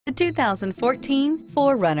The 2014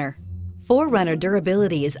 4runner. 4runner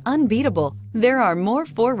durability is unbeatable. There are more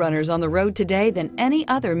 4runners on the road today than any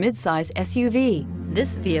other midsize SUV. This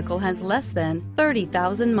vehicle has less than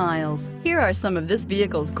 30,000 miles. Here are some of this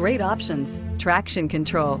vehicle's great options: traction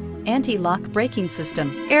control, anti-lock braking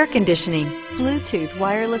system, air conditioning, Bluetooth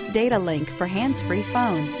wireless data link for hands-free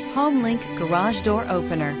phone, home link garage door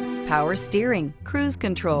opener, power steering, cruise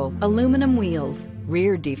control, aluminum wheels,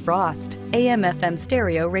 rear defrost, AM/FM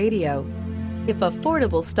stereo radio. If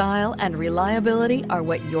affordable style and reliability are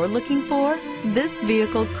what you're looking for, this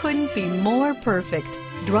vehicle couldn't be more perfect.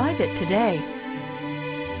 Drive it today.